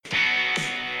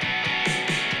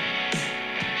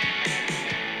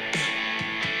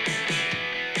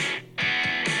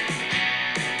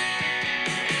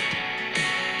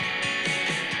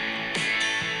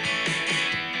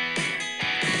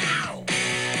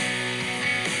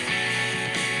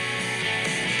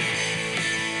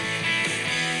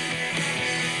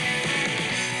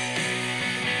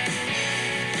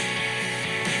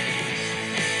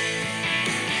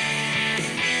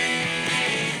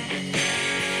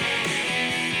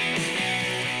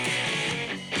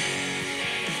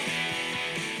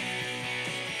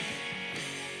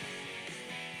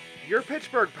Your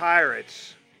Pittsburgh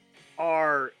Pirates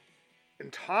are on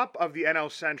top of the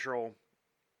NL Central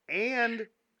and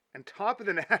on top of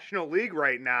the National League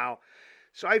right now.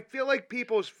 So I feel like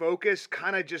people's focus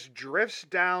kind of just drifts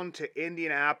down to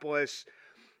Indianapolis,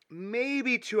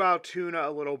 maybe to Altoona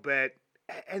a little bit,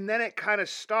 and then it kind of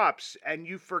stops, and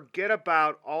you forget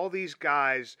about all these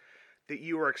guys that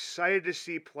you were excited to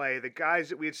see play, the guys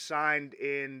that we had signed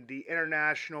in the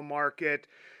international market,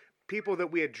 people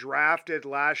that we had drafted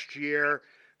last year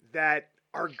that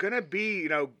are going to be,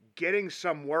 getting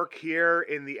some work here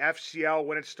in the FCL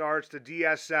when it starts, the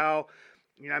DSL.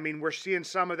 I mean, we're seeing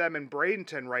some of them in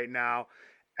Bradenton right now.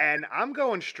 And I'm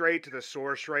going straight to the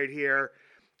source right here.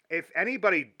 If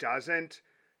anybody doesn't,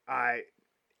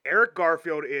 Eric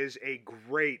Garfield is a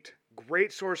great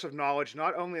source of knowledge,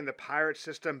 not only in the Pirate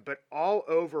system, but all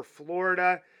over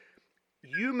Florida.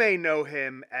 You may know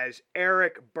him as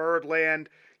Eric Birdland.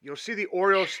 You'll see the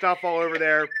Orioles stuff all over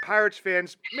there. Pirates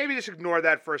fans, maybe just ignore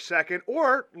that for a second,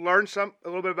 or learn a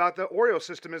little bit about the Orioles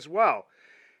system as well.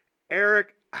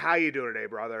 Eric, how you doing today,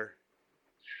 brother?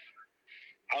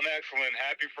 I'm excellent.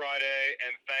 Happy Friday,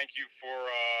 and thank you for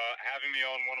having me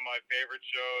on one of my favorite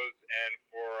shows and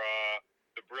for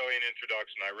the brilliant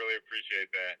introduction. I really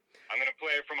appreciate that. I'm going to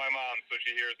play it for my mom so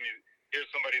she hears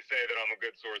somebody say that I'm a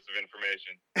good source of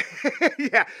information.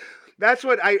 Yeah, that's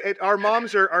what our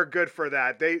moms are good for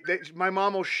that. My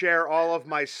mom will share all of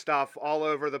my stuff all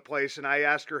over the place, and I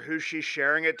ask her who she's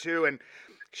sharing it to, and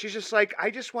she's just like,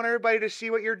 I just want everybody to see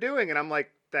what you're doing, and I'm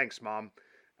like, thanks, Mom.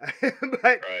 But, right,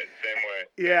 same way.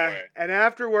 Yeah, and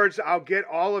afterwards I'll get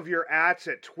all of your ats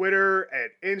at Twitter,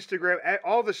 at Instagram, at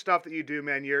all the stuff that you do,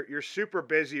 man. You're super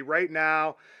busy right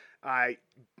now.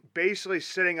 Basically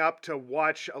sitting up to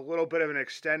watch a little bit of an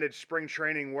extended spring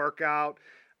training workout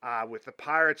with the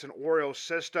Pirates and Orioles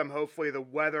system. Hopefully the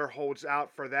weather holds out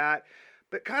for that.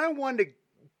 But kind of wanted to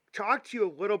talk to you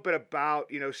a little bit about,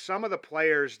 some of the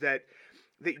players that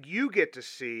you get to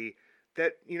see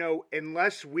that,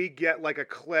 unless we get like a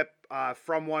clip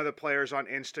from one of the players on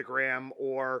Instagram,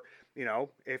 or,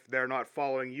 if they're not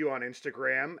following you on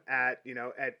Instagram at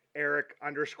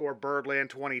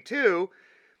Eric_Birdland22,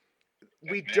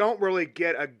 we don't really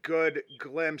get a good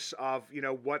glimpse of,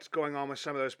 what's going on with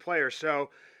some of those players.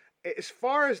 So as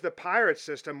far as the Pirates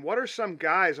system, what are some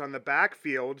guys on the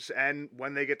backfields and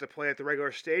when they get to play at the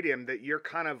regular stadium that you're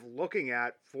kind of looking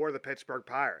at for the Pittsburgh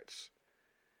Pirates?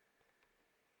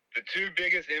 The two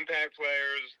biggest impact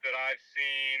players that I've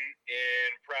seen in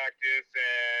practice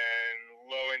and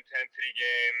low-intensity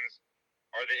games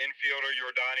are the infielder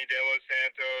Yordani De Los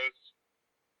Santos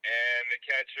and the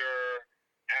catcher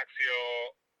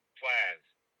Axiel Plaz.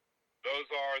 Those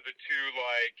are the two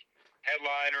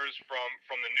headliners from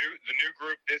the new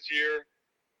group this year,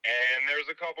 and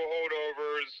there's a couple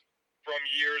holdovers from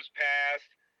years past.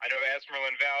 I know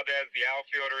Esmeralyn Valdez, the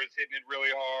outfielder, is hitting it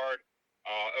really hard.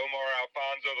 Omar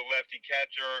Alfonso, the lefty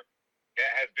catcher,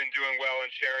 has been doing well and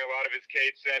sharing a lot of his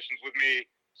cage sessions with me.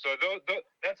 So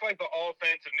that's like the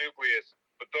offensive nucleus.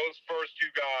 But those first two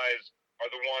guys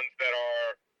are the ones that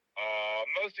are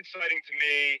most exciting to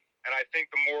me. And I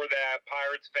think the more that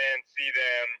Pirates fans see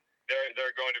them,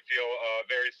 they're going to feel a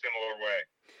very similar way.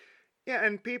 Yeah,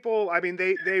 and people, I mean,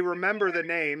 they remember the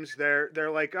names. They're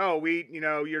like, oh,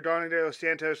 Yordani De Los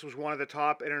Santos was one of the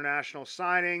top international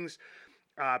signings.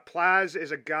 Plaz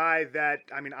is a guy that,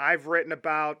 I mean, I've written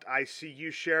about. I see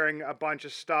you sharing a bunch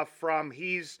of stuff from.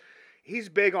 He's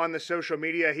big on the social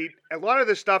media. A lot of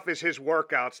this stuff is his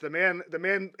workouts. The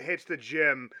man hits the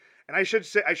gym, and I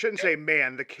shouldn't say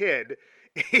man, the kid.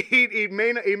 He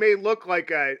may look like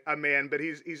a man, but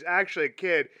he's actually a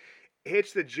kid.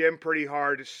 Hits the gym pretty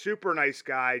hard. Super nice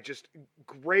guy. Just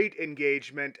great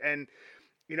engagement, and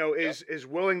is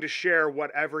willing to share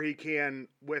whatever he can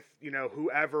with,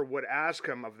 whoever would ask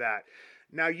him of that.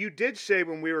 Now, you did say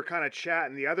when we were kind of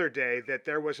chatting the other day that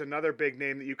there was another big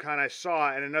name that you kind of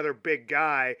saw and another big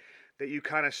guy that you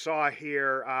kind of saw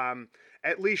here,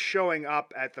 at least showing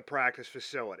up at the practice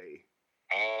facility.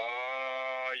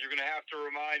 You're going to have to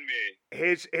remind me.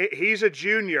 He's a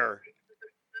junior.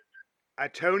 A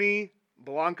Tony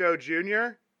Blanco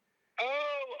Jr.?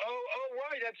 Oh,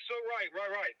 right. That's so right.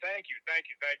 Right. Thank you.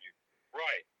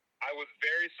 Right. I was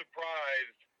very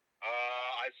surprised.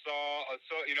 I saw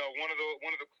one of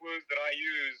the clues that I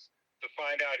use to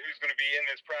find out who's going to be in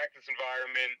this practice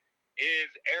environment is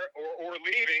or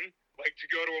leaving, like to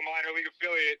go to a minor league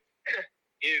affiliate,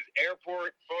 is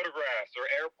airport photographs or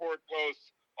airport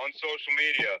posts on social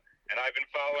media. And I've been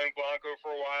following Blanco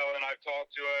for a while, and I've talked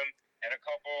to him. And a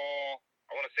couple,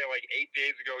 I want to say 8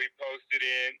 days ago, he posted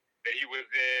in that he was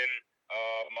in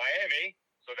Miami,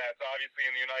 so that's obviously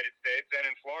in the United States, and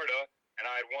in Florida. and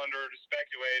I had wondered,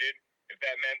 speculated, if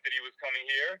that meant that he was coming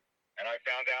here, and I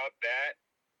found out that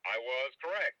I was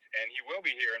correct, and he will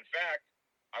be here. In fact,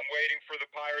 I'm waiting for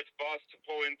the Pirates bus to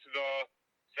pull into the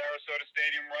Sarasota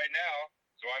Stadium right now,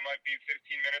 so I might be 15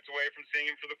 minutes away from seeing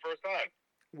him for the first time.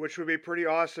 Which would be pretty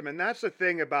awesome. And that's the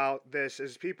thing about this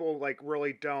is people like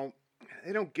really don't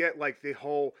get like the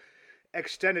whole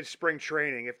extended spring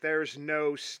training. If there's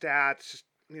no stats,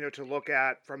 to look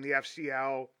at from the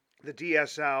FCL, the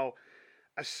DSL,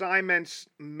 assignments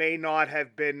may not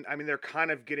have been, I mean, they're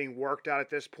kind of getting worked out at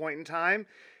this point in time.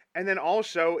 And then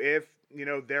also if,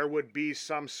 there would be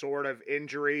some sort of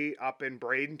injury up in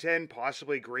Bradenton,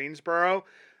 possibly Greensboro.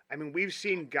 I mean, we've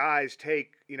seen guys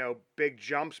take, big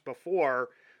jumps before,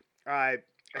 uh,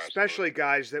 especially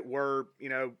Absolutely. guys that were,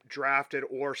 drafted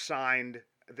or signed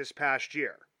this past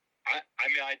year. I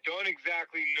mean, I don't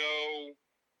exactly know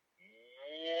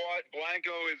what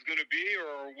Blanco is going to be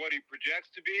or what he projects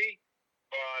to be,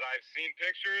 but I've seen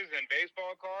pictures and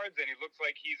baseball cards, and he looks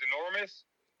like he's enormous.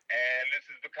 And this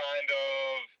is the kind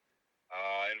of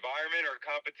environment or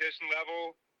competition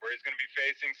level where he's going to be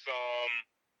facing some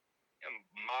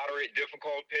moderate,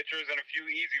 difficult pitchers and a few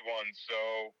easy ones.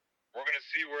 So we're going to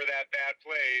see where that bat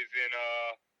plays in,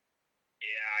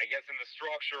 I guess, in the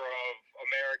structure of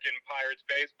American Pirates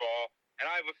baseball. And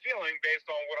I have a feeling,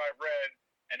 based on what I've read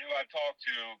and who I've talked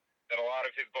to, that a lot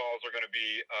of his balls are going to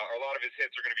be, or a lot of his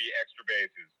hits are going to be extra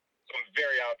bases. So I'm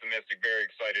very optimistic, very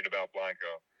excited about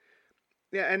Blanco.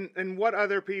 Yeah, and what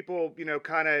other people,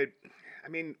 kind of, I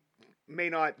mean, may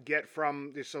not get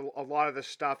from this a lot of the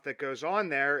stuff that goes on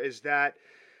there is that,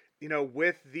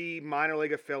 with the minor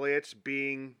league affiliates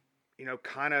being,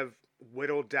 kind of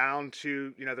whittled down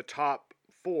to, the top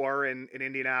four in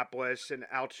Indianapolis and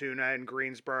Altoona and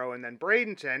Greensboro and then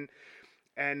Bradenton.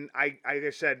 And like I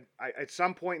said, at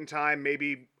some point in time,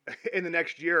 maybe in the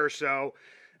next year or so,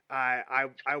 I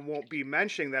won't be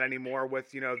mentioning that anymore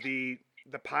with,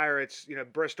 the Pirates,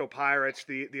 Bristol Pirates,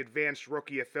 the advanced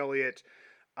rookie affiliate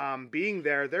being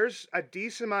there. There's a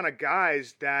decent amount of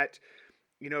guys that,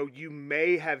 you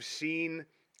may have seen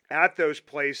at those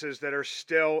places that are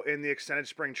still in the extended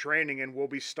spring training and will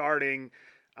be starting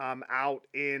out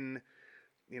in,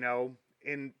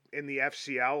 in the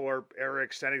FCL or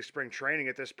extended spring training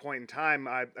at this point in time.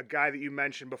 A guy that you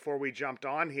mentioned before we jumped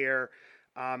on here,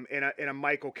 in a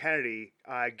Michael Kennedy,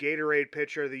 Gatorade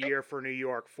Pitcher of the Year for New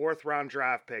York, 4th round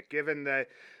draft pick, given the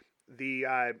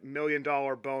 $1 million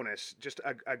bonus, just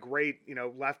a great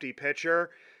lefty pitcher.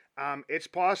 It's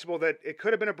possible that it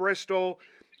could have been a Bristol,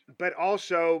 but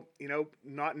also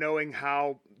not knowing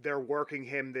how they're working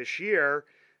him this year.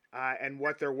 And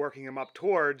what they're working him up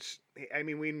towards, I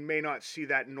mean, we may not see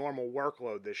that normal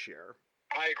workload this year.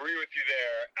 I agree with you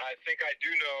there. I think I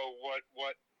do know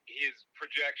what his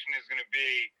projection is going to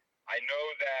be. I know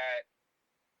that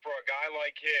for a guy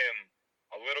like him,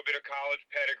 a little bit of college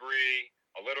pedigree,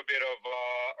 a little bit of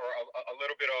a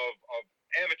little bit of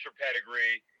amateur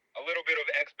pedigree, a little bit of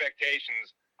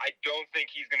expectations. I don't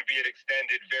think he's going to be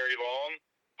extended very long,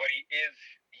 but he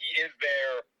is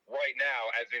there right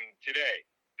now, as in today.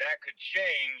 That could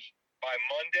change by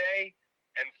Monday,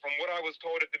 and from what I was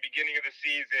told at the beginning of the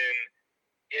season,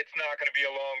 it's not going to be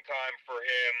a long time for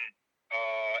him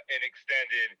in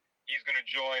extended. He's going to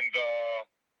join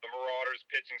the Marauders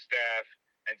pitching staff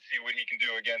and see what he can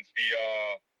do against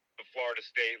the Florida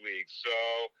State League. So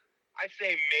I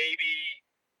say maybe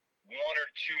 1 or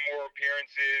 2 more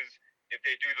appearances if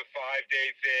they do the 5-day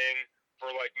thing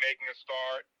for like making a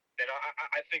start. Then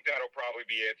I think that'll probably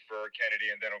be it for Kennedy,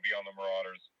 and then he'll be on the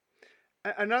Marauders.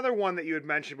 Another one that you had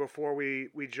mentioned before we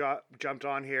jumped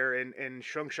on here in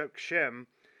Shung-Shuk Shim,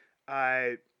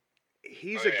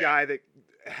 he's a guy that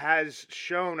has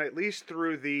shown, at least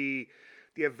through the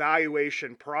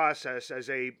evaluation process, as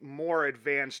a more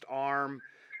advanced arm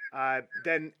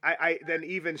than than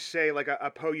even say like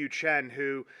a Po Yu Chen,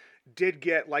 who did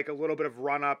get like a little bit of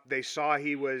run up. They saw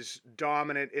he was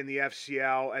dominant in the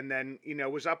FCL, and then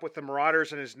was up with the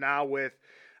Marauders and is now with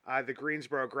the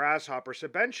Greensboro Grasshoppers. So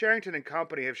Ben Cherington and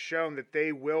company have shown that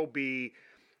they will be,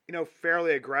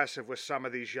 fairly aggressive with some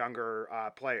of these younger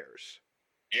players.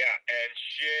 Yeah, and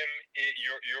Shim,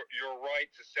 you're right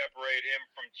to separate him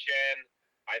from Chen.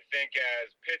 I think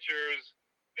as pitchers,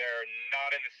 they're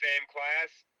not in the same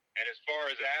class, and as far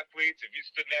as athletes, if you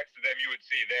stood next to them, you would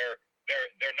see they're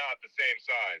not the same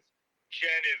size.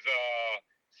 Chen is a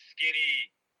skinny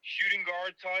shooting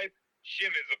guard type.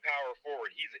 Shim is a power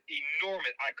forward. He's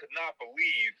enormous. I could not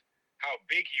believe how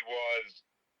big he was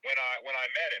when I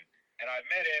met him. And I've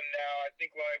met him now, I think,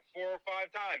 like 4 or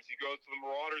 5 times. He goes to the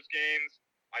Marauders games.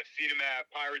 I've seen him at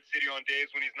Pirate City on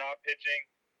days when he's not pitching.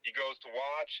 He goes to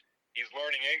watch. He's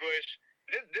learning English.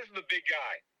 this is the big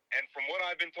guy. And from what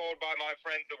I've been told by my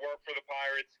friends that work for the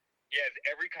Pirates, he has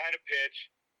every kind of pitch.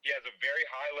 He has a very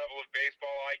high level of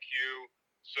baseball IQ.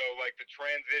 So, like, the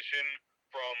transition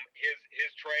from his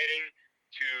training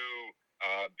to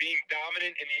being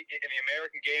dominant in the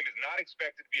American game is not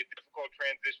expected to be a difficult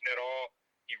transition at all.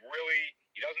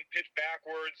 He doesn't pitch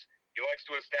backwards. He likes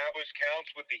to establish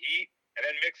counts with the heat and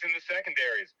then mix in the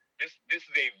secondaries. This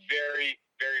is a very,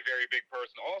 very, very big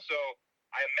person. Also,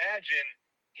 I imagine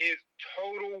his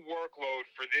total workload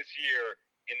for this year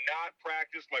in not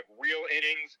practice, like real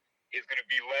innings, is going to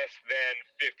be less than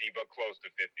 50, but close to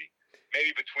 50.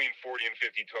 Maybe between 40 and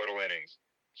 50 total innings.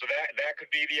 So that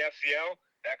could be the FCL.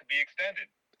 That could be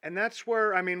extended. And that's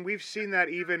where, I mean, we've seen that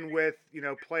even with,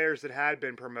 players that had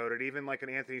been promoted, even like an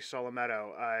Anthony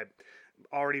Solometto,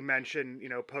 already mentioned,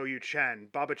 Po Yu Chen,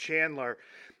 Bubba Chandler.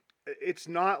 It's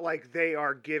not like they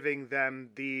are giving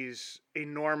them these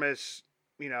enormous,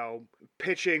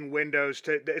 pitching windows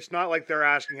it's not like they're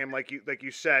asking him, like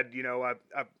you said,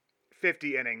 a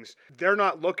 50 innings. They're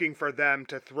not looking for them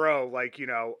to throw like,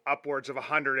 upwards of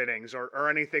 100 innings or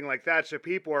anything like that. So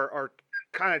people are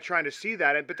kind of trying to see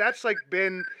that. But that's like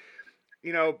been,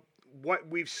 what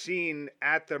we've seen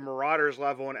at the Marauders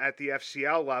level and at the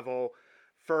FCL level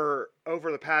for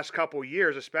over the past couple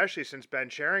years, especially since Ben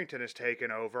Cherington has taken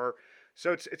over.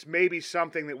 So it's maybe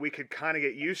something that we could kind of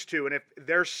get used to. And if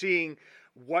they're seeing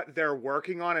what they're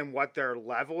working on and what their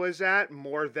level is at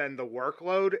more than the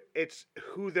workload, it's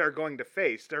who they're going to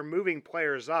face. They're moving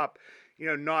players up,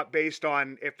 not based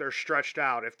on if they're stretched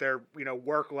out, if their,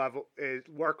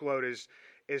 workload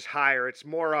is higher. It's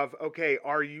more of, okay,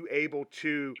 are you able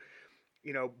to,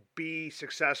 be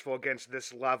successful against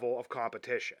this level of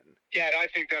competition? Yeah, and I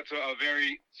think that's a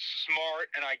very smart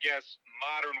and I guess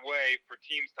modern way for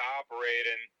teams to operate.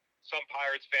 And some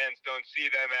Pirates fans don't see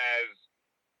them as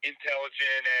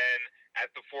intelligent and at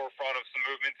the forefront of some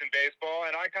movements in baseball,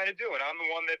 and I kind of do. And I'm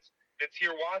the one that's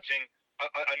here watching.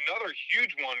 Another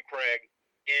huge one, Craig,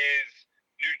 is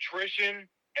nutrition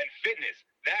and fitness.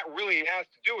 That really has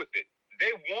to do with it. They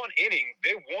want innings.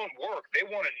 They want work. They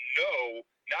want to know,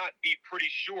 not be pretty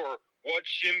sure what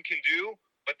Shim can do,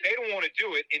 but they don't want to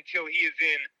do it until he is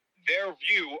in their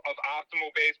view of optimal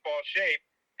baseball shape,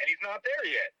 and he's not there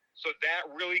yet. So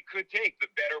that really could take the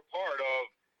better part of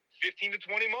 15 to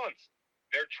 20 months.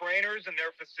 Their trainers and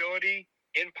their facility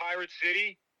in Pirate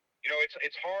City,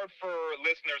 it's hard for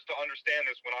listeners to understand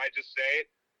this when I just say it,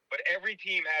 but every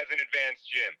team has an advanced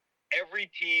gym. Every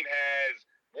team has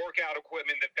workout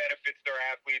equipment that benefits their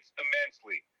athletes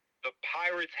immensely. The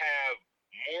Pirates have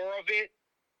more of it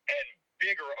and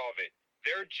bigger of it.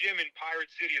 Their gym in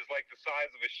Pirate City is like the size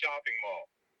of a shopping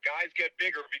mall. Guys get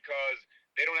bigger because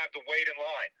they don't have to wait in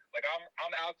line. Like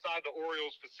I'm outside the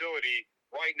Orioles facility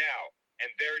right now, and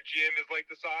their gym is like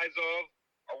the size of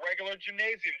a regular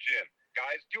gymnasium gym.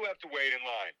 Guys do have to wait in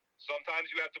line. Sometimes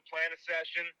you have to plan a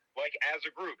session like as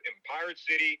a group. In Pirate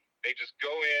City, they just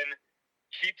go in,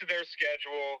 keep to their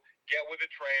schedule, get with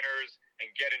the trainers, and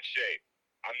get in shape.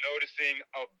 I'm noticing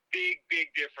a big,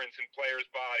 big difference in players'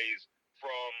 bodies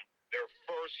from their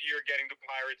first year getting to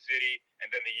Pirate City and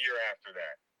then the year after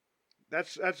that.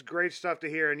 That's great stuff to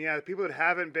hear. And yeah, the people that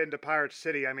haven't been to Pirate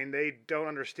City, I mean, they don't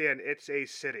understand it's a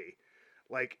city.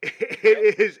 Like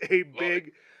it is a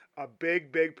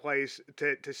big place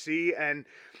to see. And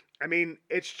I mean,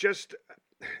 it's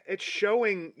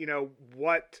showing,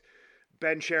 what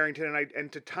Ben Cherington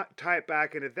and to tie it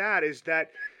back into that is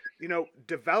that,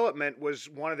 development was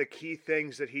one of the key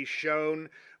things that he's shown.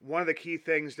 One of the key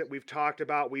things that we've talked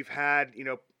about. We've had,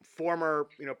 former,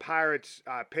 Pirates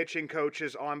pitching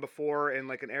coaches on before, and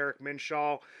like an Eric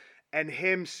Minshaw, and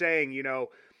him saying,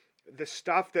 the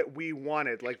stuff that we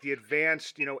wanted, like the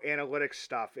advanced, analytics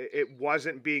stuff, it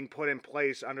wasn't being put in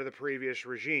place under the previous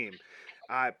regime.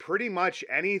 Pretty much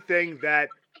anything that,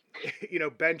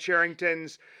 Ben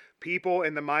Cherington's people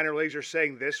in the minor leagues are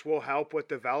saying this will help with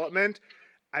development.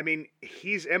 I mean,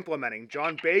 he's implementing.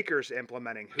 John Baker's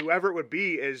implementing. Whoever it would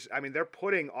be is, I mean, they're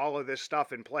putting all of this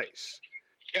stuff in place.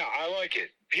 Yeah, I like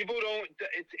it. People don't.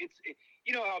 It's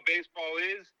you know how baseball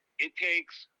is. It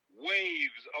takes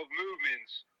waves of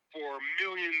movements for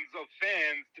millions of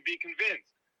fans to be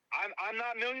convinced. I'm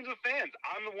not millions of fans.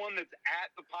 I'm the one that's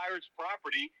at the Pirates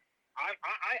property.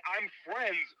 I'm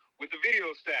friends with the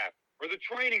video staff or the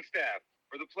training staff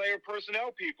or the player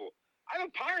personnel people. The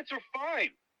Pirates are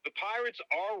fine. The Pirates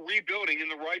are rebuilding in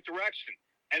the right direction.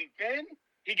 And Ben,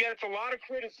 he gets a lot of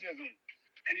criticism,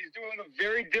 and he's doing a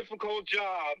very difficult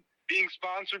job being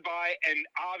sponsored by an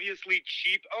obviously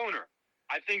cheap owner.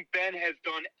 I think Ben has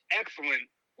done excellent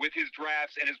with his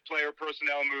drafts and his player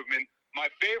personnel movement. My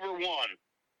favorite one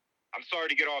I'm sorry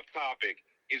to get off topic,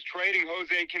 is trading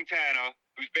Jose Quintana,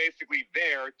 who's basically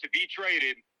there to be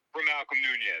traded for Malcolm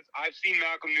Nunez. I've seen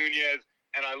Malcolm Nunez,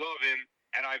 and I love him,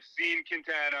 and I've seen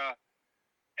Quintana,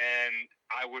 and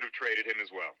I would have traded him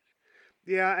as well.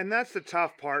 Yeah, and that's the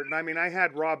tough part. And I mean, I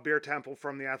had Rob Beertemple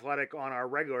from The Athletic on our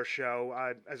regular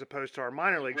show as opposed to our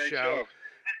minor league show.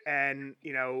 And,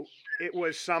 it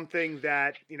was something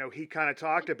that, he kind of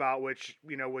talked about, which,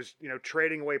 was,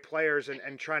 trading away players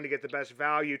and trying to get the best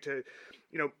value to,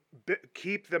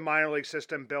 keep the minor league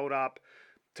system built up,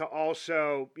 to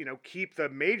also, keep the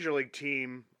major league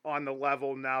team on the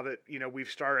level now that, we've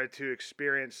started to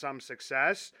experience some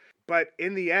success. But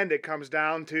in the end, it comes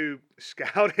down to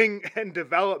scouting and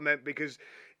development, because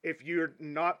if you're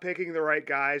not picking the right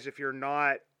guys, if you're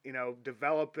not,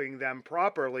 developing them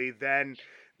properly, then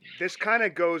this kind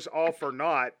of goes all for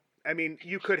naught. I mean,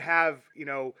 you could have,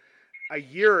 a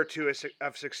year or two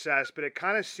of success, but it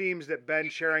kind of seems that Ben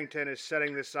Cherington is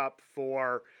setting this up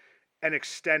for an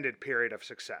extended period of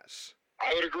success.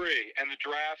 I would agree, and the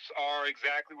drafts are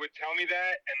exactly what tell me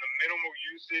that, and the minimal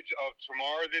usage of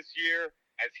Tamar this year,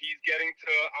 as he's getting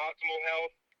to optimal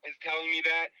health, is telling me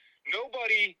that.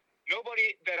 Nobody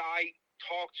that I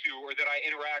talk to or that I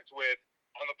interact with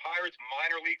on the Pirates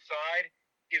minor league side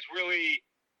is really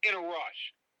in a rush.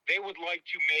 They would like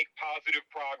to make positive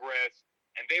progress,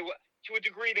 and to a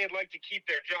degree, they'd like to keep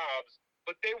their jobs,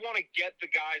 but they want to get the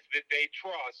guys that they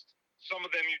trust, some of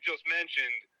them you just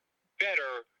mentioned,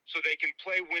 better so they can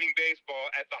play winning baseball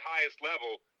at the highest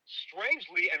level.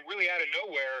 Strangely, and really out of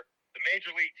nowhere, the major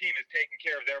league team is taking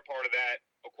care of their part of that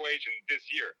equation this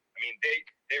year. I mean,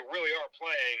 they really are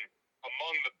playing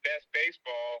among the best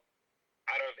baseball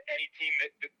out of any team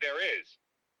that there is.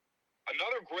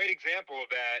 Another great example of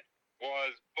that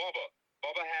was Bubba.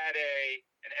 Bubba had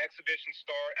an exhibition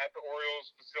start at the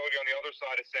Orioles facility on the other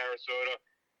side of Sarasota.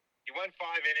 He went 5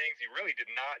 innings. He really did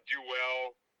not do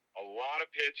well. A lot of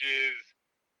pitches,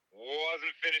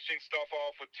 wasn't finishing stuff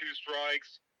off with 2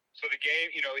 strikes. So the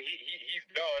game, he's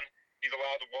done. He's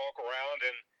allowed to walk around,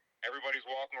 and everybody's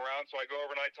walking around. So I go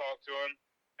over and I talk to him,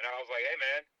 and I was like, hey,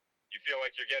 man, you feel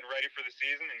like you're getting ready for the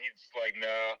season? And he's like,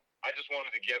 no, I just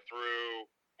wanted to get through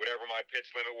whatever my pitch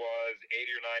limit was,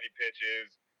 80 or 90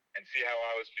 pitches, and see how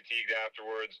I was fatigued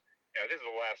afterwards. This is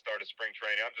the last start of spring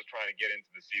training. I'm just trying to get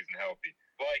into the season healthy.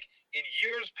 Like, in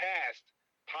years past,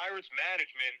 Pirates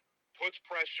management puts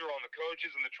pressure on the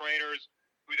coaches and the trainers,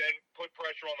 who then put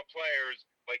pressure on the players.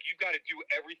 Like, you've got to do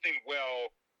everything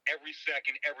well every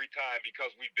second, every time,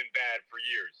 because we've been bad for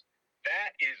years.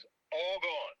 That is all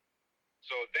gone.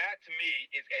 So that, to me,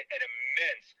 is an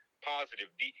immense positive.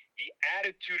 The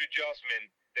attitude adjustment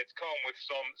that's come with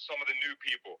some of the new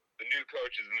people, the new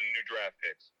coaches and the new draft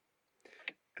picks.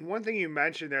 And one thing you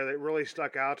mentioned there that really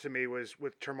stuck out to me was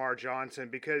with Termarr Johnson,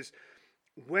 because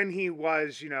when he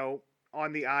was,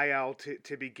 on the IL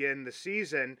to begin the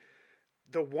season,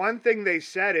 the one thing they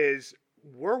said is,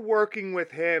 we're working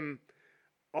with him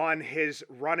on his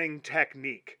running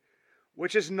technique,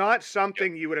 which is not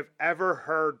something you would have ever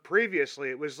heard previously.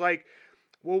 It was like,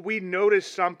 well, we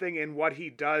noticed something in what he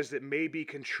does that may be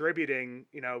contributing,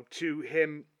 to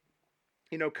him,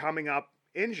 coming up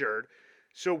injured.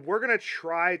 So we're going to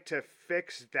try to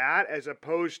fix that, as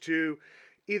opposed to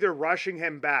either rushing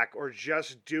him back or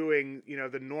just doing,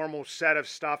 the normal set of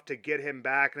stuff to get him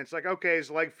back. And it's like, okay,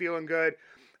 his leg feeling good.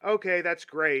 Okay, that's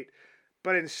great.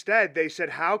 But instead they said,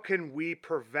 how can we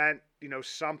prevent,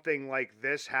 something like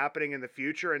this happening in the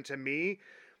future? And to me,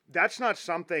 that's not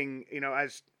something,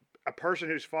 as a person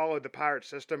who's followed the Pirate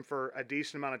system for a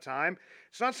decent amount of time,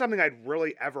 it's not something I'd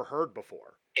really ever heard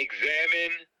before.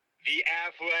 Examine the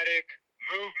athletic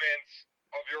movements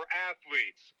of your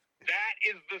athletes. That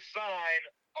is the sign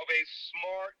of a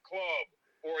smart club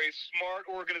or a smart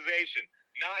organization,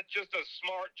 not just a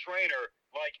smart trainer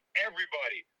like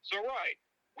everybody. So right,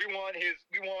 we want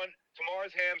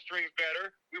Tamar's hamstrings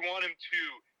better. We want him to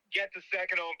get to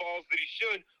second on balls that he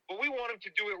should, but we want him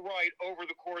to do it right over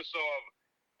the course of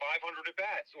 500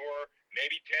 at-bats or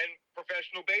maybe 10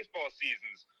 professional baseball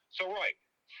seasons. So right,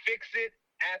 fix it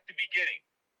at the beginning.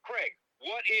 Craig,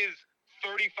 what is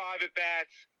 35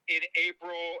 at-bats in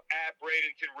April at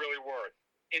Bradenton really worth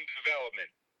in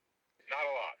development? Not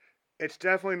a lot. It's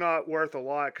definitely not worth a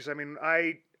lot, because,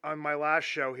 on my last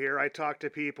show here, I talked to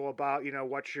people about,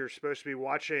 what you're supposed to be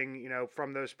watching,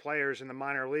 from those players in the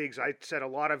minor leagues. I said a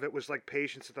lot of it was like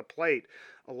patience at the plate.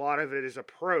 A lot of it is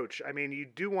approach. You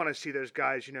do want to see those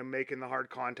guys, making the hard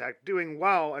contact, doing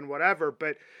well and whatever,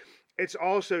 but it's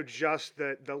also just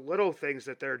the little things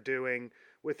that they're doing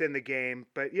within the game.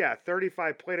 But yeah,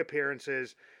 35 plate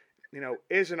appearances,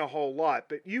 isn't a whole lot.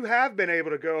 But you have been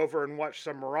able to go over and watch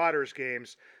some Marauders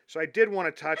games. So I did want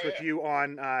to touch Oh with yeah. you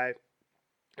on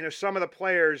some of the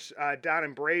players down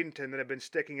in Bradenton that have been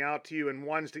sticking out to you, and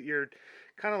ones that you're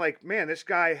kind of like, man, this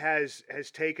guy has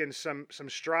taken some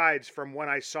strides from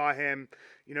when I saw him,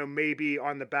 maybe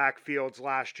on the backfields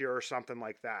last year or something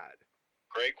like that.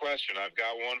 Great question. I've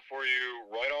got one for you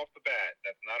right off the bat.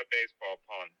 That's not a baseball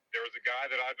pun. There was a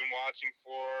guy that I've been watching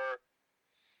for,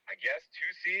 I guess, 2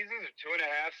 seasons or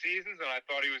 2.5 seasons, and I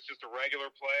thought he was just a regular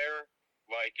player,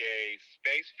 like a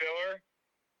space filler.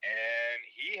 And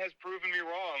he has proven me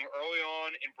wrong early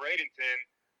on in Bradenton.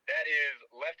 That is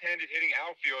left-handed hitting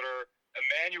outfielder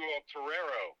Emmanuel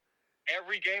Torrero.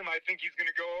 Every game I think he's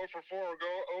going to go 0 for 4 or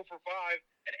go 0 for 5,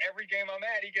 and every game I'm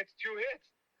at, he gets 2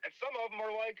 hits. And some of them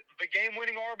are like the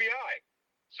game-winning RBI.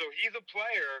 So he's a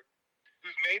player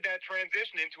who's made that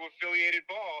transition into affiliated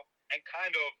ball and kind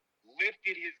of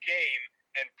lifted his game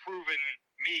and proven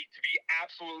me to be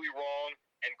absolutely wrong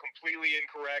and completely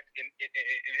incorrect in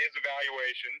his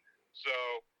evaluation. So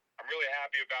I'm really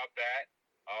happy about that.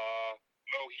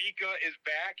 Mojica is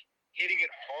back, hitting it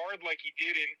hard like he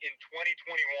did in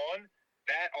 2021.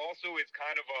 That also is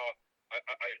kind of a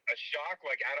shock,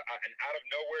 like an out of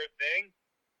nowhere thing.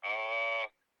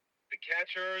 The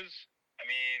catchers, I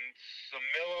mean,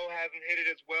 Samillo hasn't hit it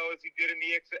as well as he did in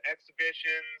the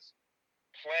exhibitions.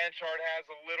 Blanchard has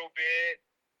a little bit.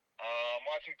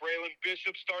 Watching Braylon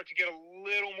Bishop start to get a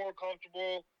little more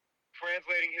comfortable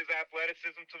translating his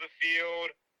athleticism to the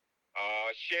field.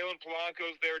 Shaylin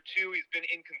Polanco's there too. He's been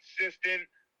inconsistent,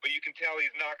 but you can tell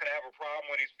he's not going to have a problem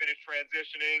when he's finished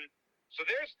transitioning. So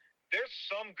there's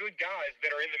some good guys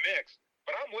that are in the mix,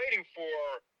 but I'm waiting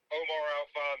for Omar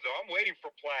Alfonso. I'm waiting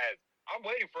for Plaz. I'm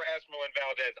waiting for Esmeralyn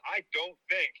Valdez. I don't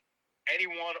think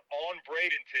anyone on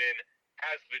Bradenton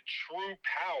has the true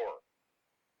power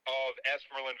of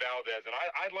Esmeralyn Valdez, and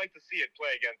I'd like to see it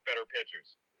play against better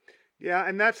pitchers. Yeah,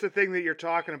 and that's the thing that you're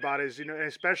talking about is, and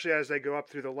especially as they go up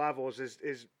through the levels,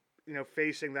 is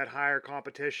facing that higher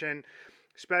competition.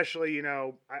 Especially,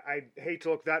 I hate to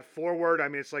look that forward. I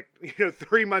mean, it's like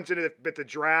 3 months into the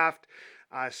draft.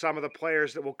 Some of the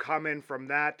players that will come in from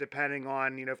that, depending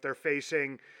on if they're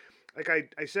facing, like I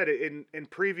said, in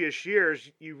previous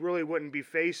years, you really wouldn't be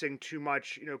facing too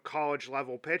much college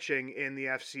level pitching in the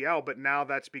FCL, but now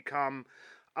that's become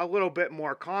a little bit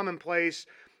more commonplace.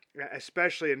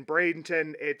 Especially in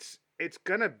Bradenton, it's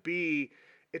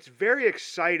very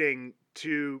exciting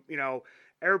to,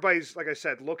 everybody's, like I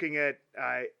said, looking at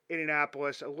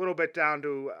Indianapolis, a little bit down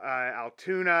to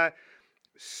Altoona,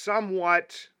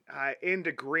 somewhat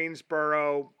into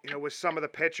Greensboro, with some of the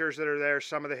pitchers that are there,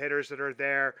 some of the hitters that are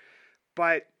there.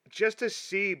 But just to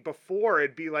see before,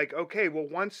 it'd be like, okay, well,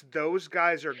 once those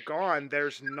guys are gone,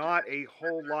 there's not a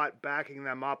whole lot backing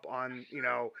them up on,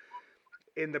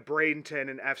 in the Bradenton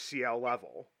and FCL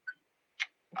level.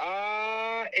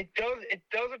 It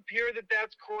does appear that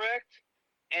that's correct,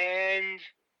 and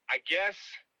I guess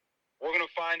we're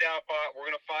gonna find out. We're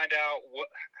gonna find out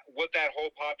what that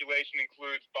whole population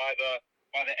includes by the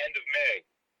end of May.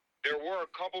 There were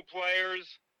a couple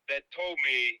players that told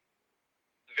me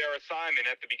their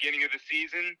assignment at the beginning of the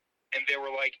season, and they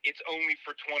were like, "It's only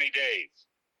for 20 days."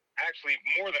 Actually,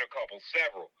 more than a couple,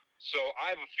 several. So I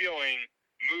have a feeling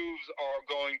moves are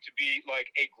going to be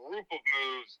like a group of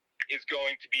moves is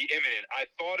going to be imminent. I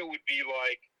thought it would be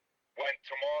like when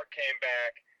Tamar came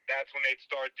back, that's when they'd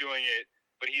start doing it.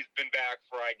 But he's been back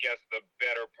for, I guess, the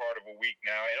better part of a week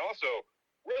now. And also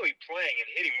really playing and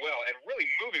hitting well and really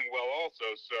moving well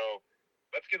also. So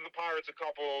let's give the Pirates a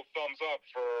couple thumbs up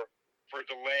for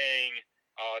delaying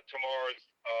Tamar's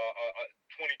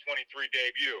 2023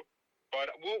 debut.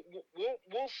 But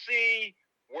we'll see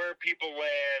where people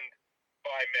land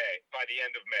by the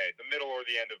end of May, the middle or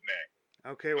the end of May.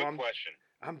 Okay, well, question.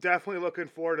 I'm definitely looking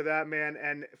forward to that, man.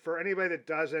 And for anybody that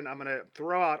doesn't, I'm gonna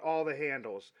throw out all the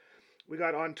handles. We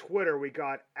got on Twitter, we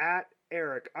got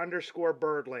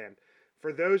 @Eric_Birdland.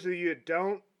 For those of you that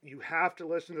don't, you have to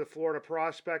listen to the Florida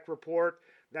Prospect Report.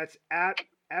 That's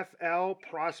 @FL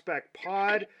Prospect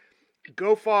Pod.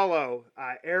 Go follow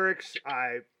Eric's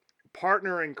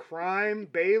partner in crime,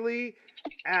 Bailey,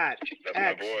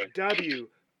 @XWOB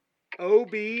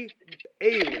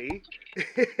Ailey.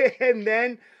 And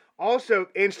then also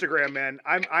Instagram, man.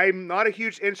 I'm not a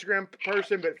huge Instagram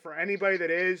person, but for anybody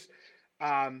that is,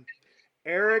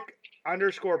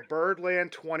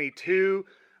 Eric_Birdland22.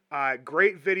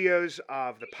 Great videos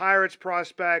of the Pirates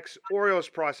prospects, Orioles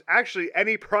prospects, actually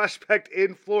any prospect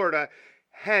in Florida,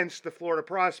 hence the Florida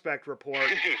Prospect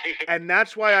Report. And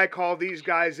that's why I call these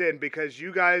guys in, because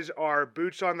you guys are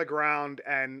boots on the ground,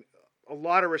 and a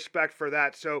lot of respect for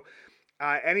that. So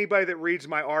anybody that reads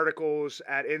my articles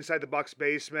at Inside the Bucks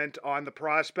Basement on the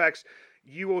prospects,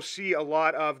 you will see a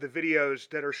lot of the videos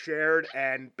that are shared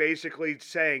and basically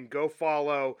saying go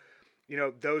follow,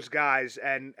 those guys.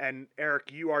 And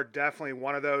Eric, you are definitely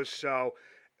one of those. So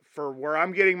for where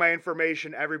I'm getting my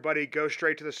information, everybody go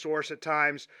straight to the source at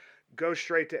times. Go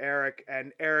straight to Eric.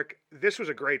 And Eric, this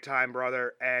was a great time,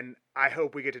 brother, and I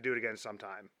hope we get to do it again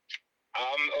sometime.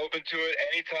 I'm open to it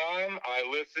anytime. I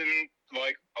listen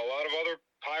like a lot of other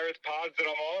Pirates pods that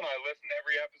I'm on. I listen to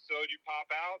every episode you pop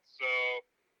out, so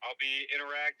I'll be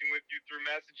interacting with you through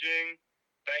messaging.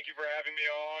 Thank you for having me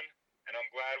on, and I'm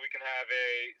glad we can have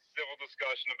a civil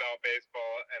discussion about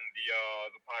baseball and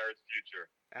the Pirates'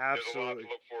 future. Absolutely. There's a lot to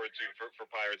look forward to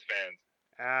for Pirates fans.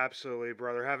 Absolutely,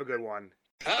 brother. Have a good one.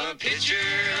 A pitcher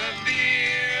of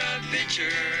beer, a pitcher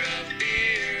of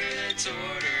beer. Let's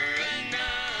order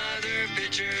another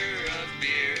pitcher of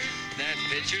beer. That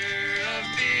pitcher of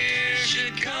beer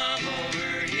should come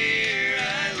over here.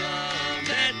 I love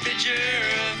that pitcher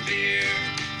of beer.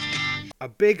 A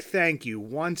big thank you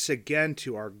once again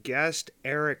to our guest,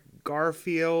 Eric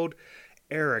Garfield.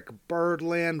 Eric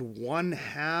Birdland, one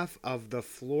half of the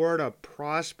Florida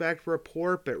Prospect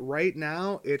Report. But right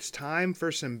now, it's time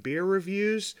for some beer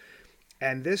reviews.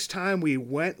 And this time we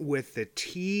went with the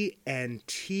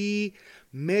T&T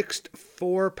mixed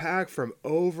 4-pack from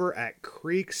over at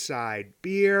Creekside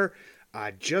Beer.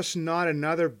 Just not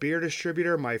another beer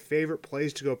distributor. My favorite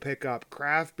place to go pick up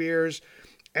craft beers.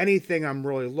 Anything I'm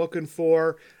really looking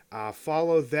for.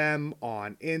 Follow them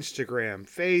on Instagram,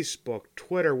 Facebook,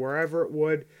 Twitter, wherever it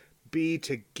would be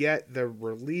to get the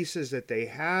releases that they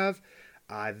have.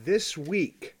 This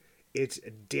week, it's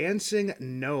Dancing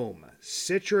Gnome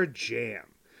Citra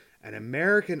Jam, an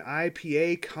American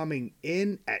IPA coming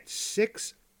in at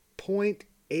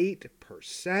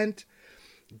 6.8%.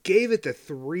 Gave it the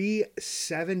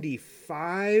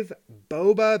 375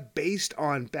 boba based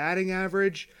on batting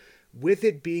average, with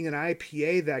it being an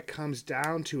IPA that comes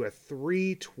down to a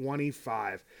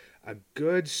 325. A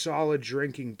good, solid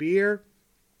drinking beer.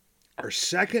 Our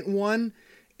second one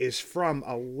is from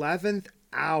 11th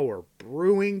Hour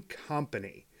Brewing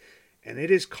Company, and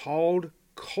it is called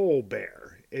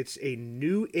Colbert. It's a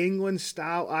New England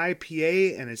style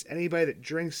IPA, and as anybody that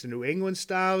drinks the New England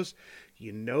styles,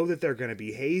 you know that they're going to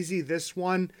be hazy. This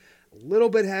one, a little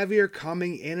bit heavier,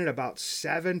 coming in at about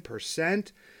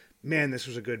 7%. Man, this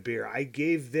was a good beer. I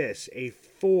gave this a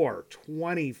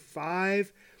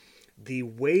 425. The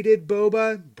weighted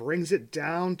boba brings it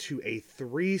down to a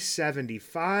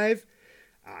 375.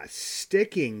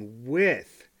 Sticking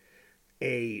with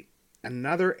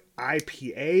another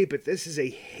IPA, but this is a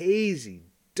hazy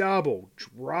double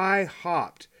dry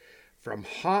hopped from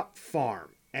Hop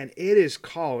Farm, and it is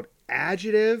called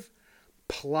Adjective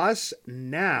Plus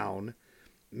Noun.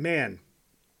 Man,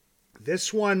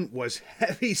 this one was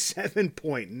heavy,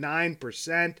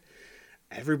 7.9%.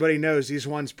 Everybody knows these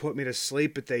ones put me to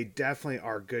sleep, but they definitely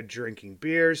are good drinking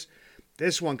beers.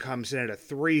 This one comes in at a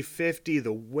 350.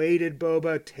 The weighted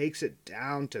boba takes it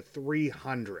down to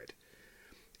 300.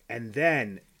 And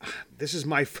then, this is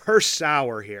my first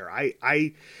sour here.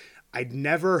 I'd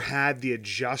never had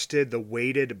the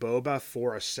weighted boba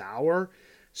for a sour.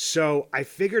 So I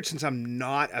figured since I'm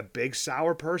not a big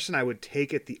sour person, I would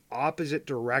take it the opposite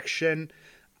direction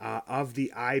of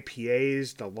the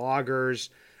IPAs, the lagers.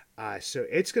 So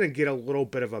it's going to get a little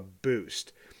bit of a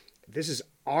boost. This is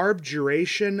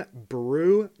Arbduration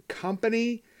Brew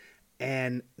Company,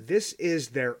 and this is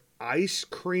their Ice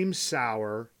Cream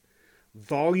Sour,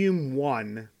 Volume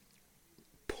 1,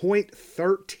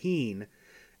 0.13.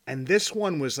 And this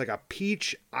one was like a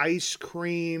peach ice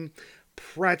cream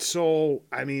pretzel.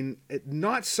 I mean,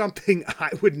 not something I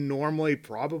would normally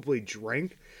probably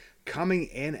drink, coming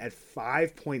in at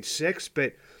 5.6,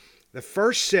 but the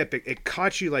first sip, it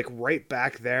caught you like right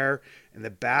back there in the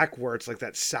back where it's like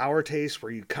that sour taste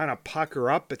where you kind of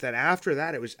pucker up, but then after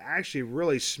that, it was actually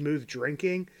really smooth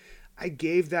drinking. I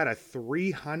gave that a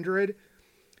 300,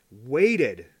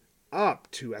 weighted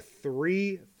up to a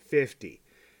 350.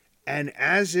 And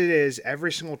as it is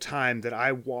every single time that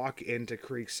I walk into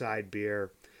Creekside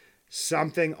Beer,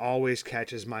 something always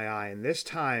catches my eye. And this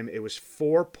time it was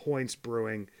 4 Points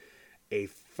Brewing, a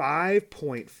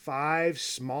 5.5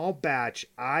 small batch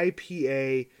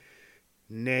IPA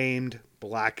named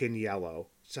Black and Yellow.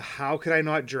 So how could I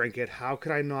not drink it? How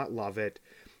could I not love it?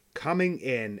 Coming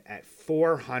in at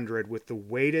 400 with the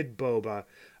weighted boba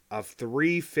of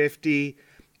 350.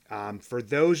 For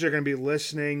those that are going to be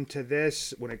listening to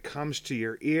this when it comes to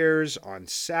your ears on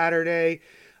Saturday,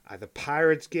 the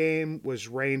Pirates game was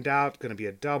rained out, going to be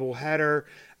a doubleheader.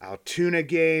 Altoona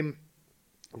game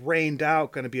rained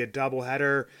out, going to be a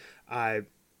doubleheader.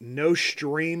 no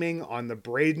streaming on the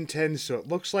Bradenton, so it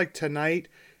looks like tonight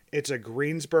it's a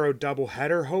Greensboro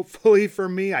doubleheader, hopefully for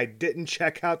me. I didn't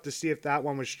check out to see if that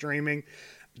one was streaming.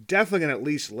 Definitely going to at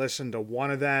least listen to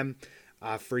one of them.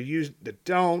 For you that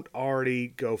don't already,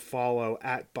 go follow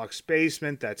at Buck's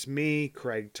Basement. That's me,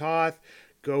 Craig Toth.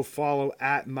 Go follow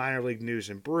at Minor League News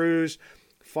and Brews.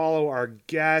 Follow our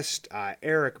guest,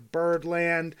 Eric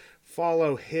Birdland.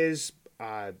 Follow his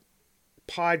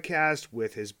podcast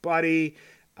with his buddy,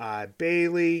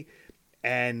 Bailey.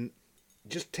 And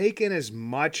just take in as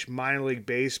much minor league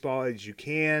baseball as you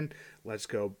can. Let's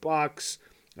go Bucks.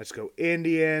 Let's go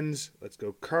Indians. Let's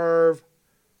go Curve,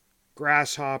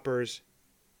 Grasshoppers,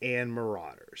 and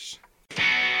Marauders.